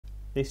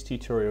This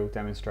tutorial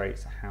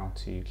demonstrates how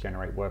to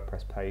generate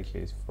WordPress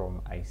pages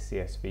from a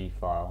CSV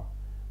file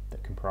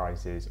that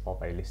comprises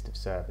of a list of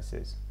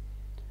services.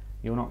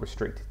 You're not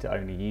restricted to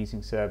only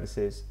using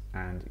services,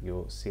 and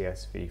your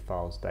CSV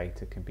files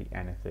data can be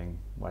anything,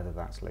 whether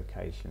that's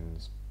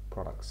locations,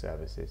 product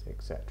services,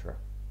 etc.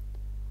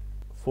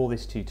 For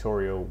this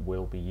tutorial,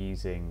 we'll be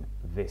using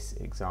this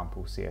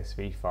example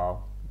CSV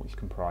file, which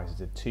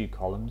comprises of 2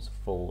 columns,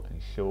 full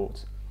and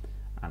short,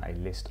 and a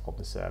list of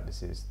the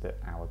services that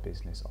our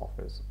business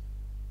offers.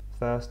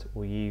 First,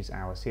 we'll use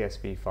our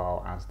CSV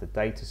file as the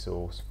data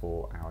source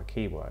for our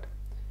keyword.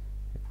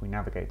 If we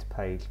navigate to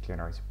Page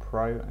Generator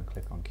Pro and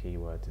click on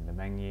Keywords in the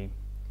menu,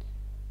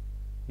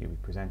 you'll be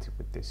presented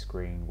with this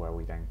screen where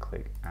we then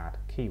click Add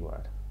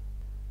Keyword.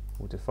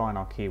 We'll define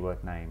our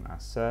keyword name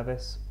as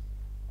Service,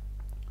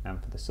 and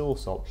for the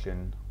source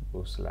option,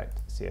 we'll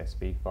select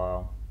CSV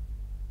file,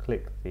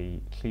 click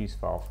the Choose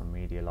File from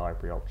Media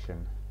Library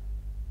option,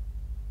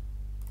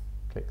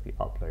 click the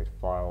Upload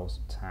Files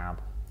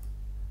tab,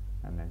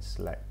 and then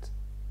select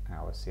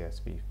our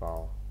CSV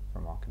file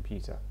from our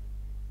computer.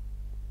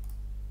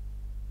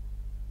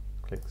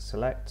 Click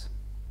Select.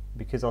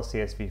 Because our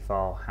CSV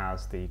file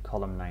has the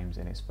column names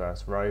in its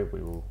first row,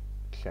 we will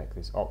check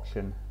this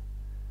option,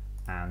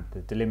 and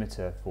the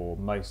delimiter for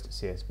most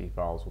CSV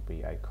files will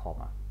be a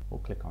comma. We'll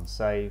click on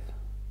Save,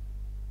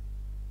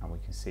 and we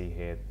can see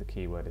here that the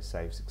keyword is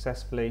saved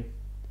successfully.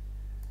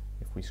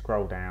 If we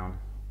scroll down,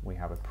 we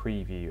have a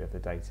preview of the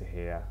data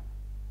here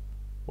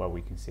where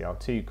we can see our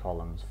 2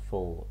 columns,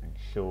 full and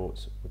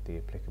short, with the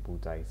applicable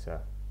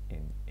data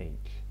in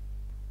each.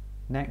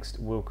 Next,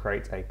 we'll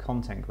create a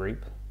content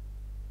group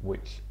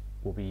which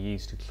will be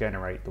used to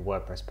generate the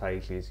WordPress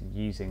pages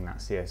using that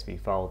CSV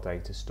file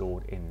data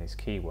stored in this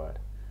keyword.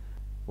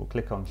 We'll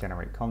click on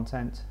Generate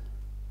Content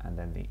and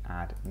then the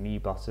Add New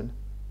button,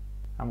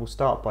 and we'll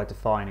start by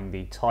defining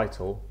the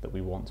title that we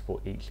want for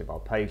each of our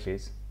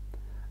pages.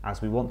 As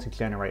we want to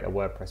generate a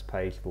WordPress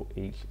page for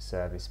each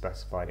service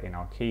specified in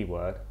our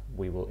keyword,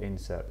 we will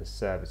insert the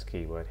service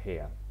keyword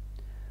here.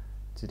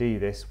 To do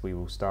this, we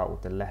will start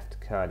with the left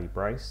curly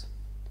brace,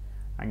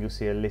 and you'll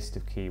see a list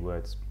of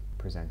keywords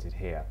presented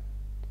here.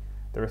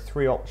 There are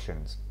 3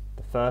 options.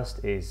 The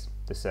first is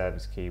the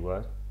service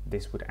keyword.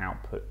 This would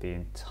output the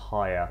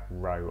entire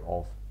row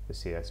of the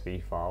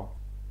CSV file.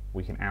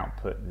 We can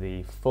output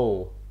the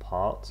full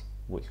part,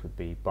 which would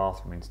be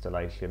bathroom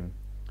installation,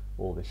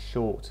 or the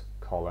short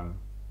column,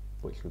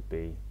 which would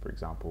be, for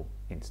example,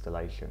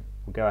 installation.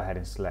 We'll go ahead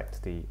and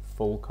select the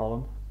full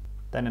column.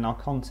 Then in our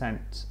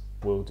content,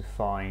 we'll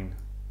define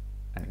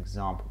an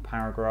example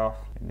paragraph.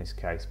 In this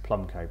case,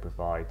 Plumco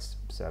provides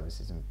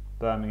services in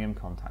Birmingham.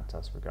 Contact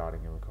us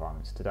regarding your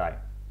requirements today.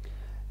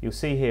 You'll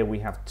see here we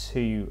have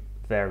 2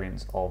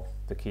 variants of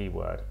the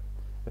keyword.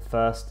 The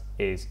first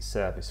is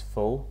service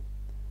full,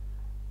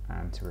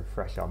 and to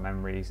refresh our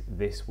memories,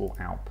 this will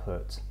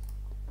output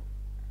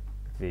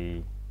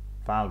the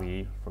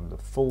value from the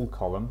full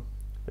column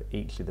for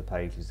each of the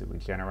pages that we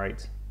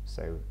generate,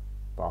 so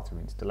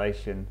bathroom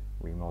installation,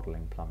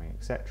 remodeling, plumbing,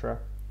 etc.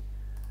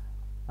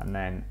 And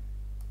then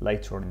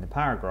later on in the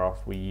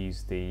paragraph, we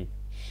use the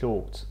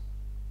short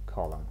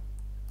column,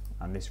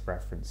 and this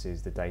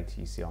references the data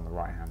you see on the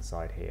right hand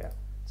side here,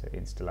 so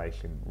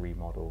installation,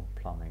 remodel,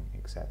 plumbing,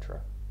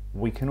 etc.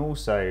 We can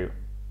also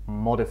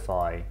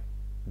modify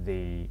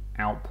the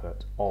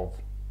output of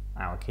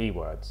our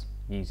keywords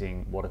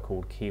using what are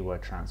called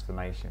keyword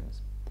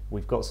transformations.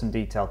 We've got some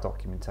detailed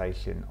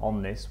documentation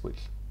on this, which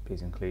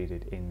is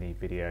included in the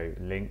video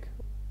link.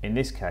 In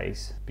this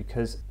case,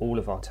 because all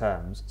of our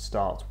terms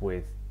start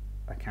with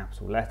a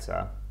capital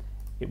letter,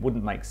 it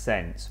wouldn't make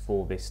sense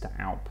for this to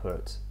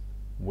output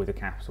with a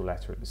capital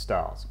letter at the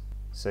start.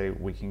 So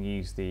we can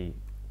use the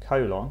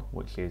colon,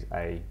 which is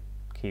a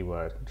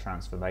keyword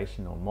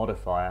transformation or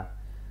modifier,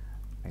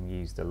 and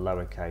use the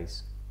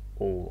lowercase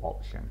all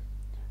option.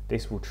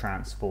 This will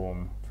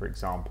transform, for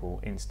example,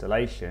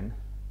 installation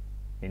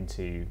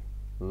into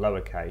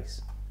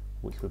lowercase,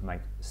 which would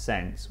make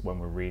sense when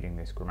we're reading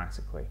this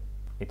grammatically.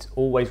 It's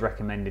always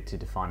recommended to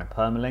define a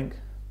permalink,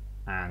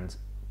 and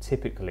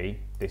typically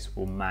this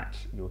will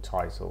match your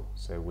title,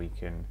 so we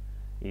can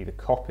either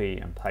copy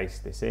and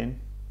paste this in,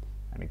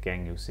 and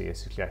again you'll see a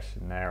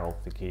suggestion there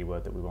of the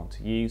keyword that we want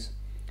to use.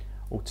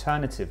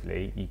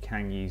 Alternatively, you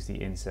can use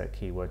the insert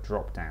keyword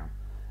drop down.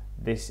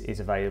 This is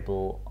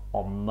available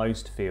on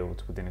most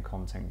fields within a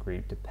content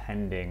group,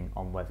 depending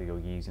on whether you're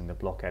using the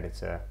block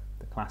editor,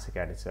 the classic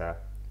editor,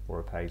 or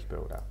a page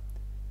builder.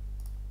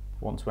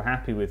 Once we're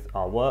happy with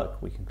our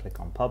work, we can click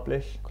on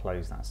Publish,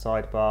 close that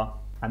sidebar,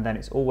 and then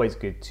it's always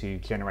good to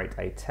generate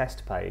a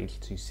test page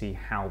to see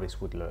how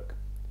this would look.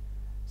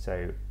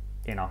 So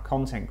in our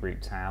content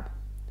group tab,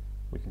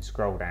 we can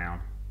scroll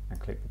down and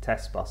click the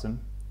test button.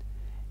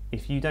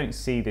 If you don't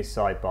see this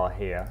sidebar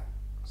here,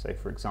 so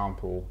for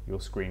example your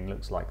screen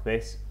looks like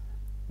this,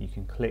 you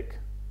can click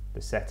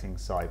the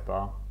settings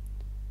sidebar,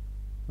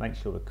 make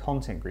sure the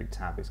content group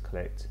tab is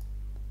clicked,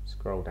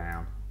 scroll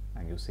down,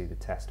 and you'll see the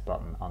test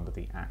button under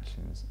the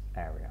actions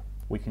area.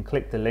 We can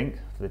click the link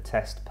for the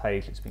test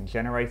page that's been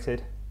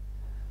generated,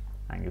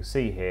 And you'll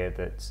see here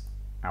that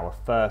our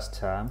first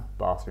term,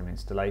 bathroom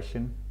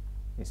installation,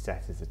 is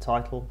set as the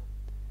title.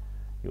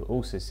 You'll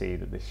also see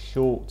that the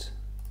short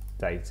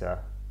data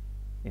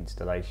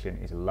installation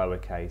is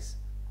lowercase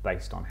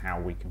based on how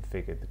we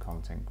configured the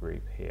content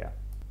group here.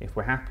 If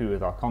we're happy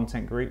with our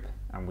content group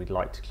and we'd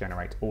like to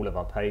generate all of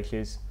our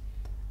pages,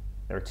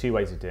 there are two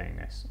ways of doing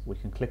this. We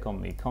can click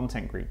on the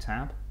content group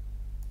tab,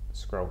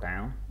 scroll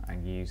down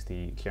and use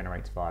the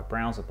generate via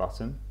browser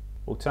button.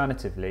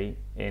 Alternatively,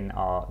 in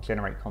our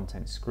generate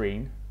content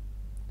screen,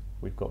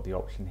 we've got the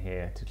option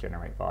here to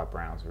generate via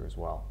browser as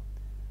well.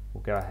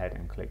 We'll go ahead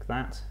and click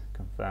that,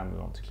 confirm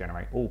we want to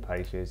generate all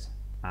pages,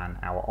 and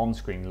our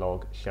on-screen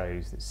log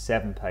shows that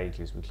 7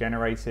 pages were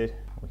generated.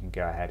 We can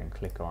go ahead and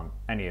click on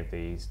any of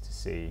these to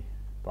see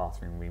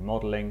bathroom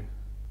remodeling,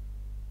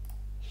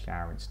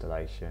 shower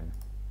installation,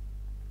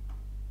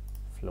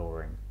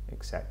 flooring,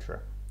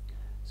 etc.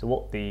 So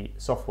what the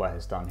software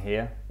has done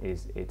here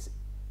is it's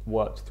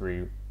worked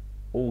through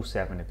all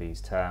 7 of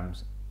these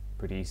terms,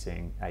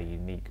 producing a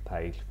unique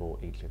page for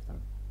each of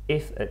them.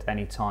 If at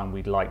any time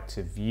we'd like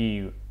to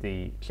view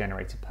the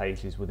generated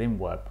pages within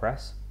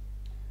WordPress,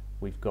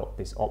 we've got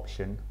this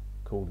option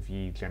called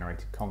View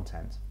Generated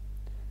Content.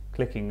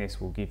 Clicking this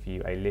will give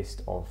you a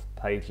list of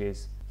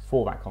pages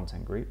for that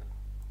content group.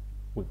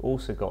 We've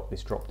also got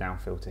this drop-down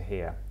filter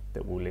here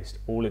that will list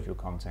all of your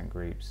content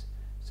groups,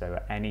 so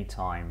at any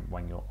time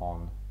when you're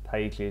on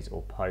pages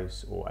or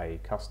posts or a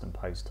custom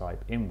post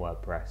type in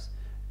WordPress,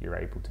 you're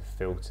able to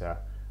filter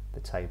the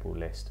table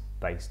list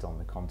based on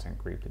the content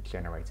group that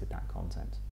generated that content.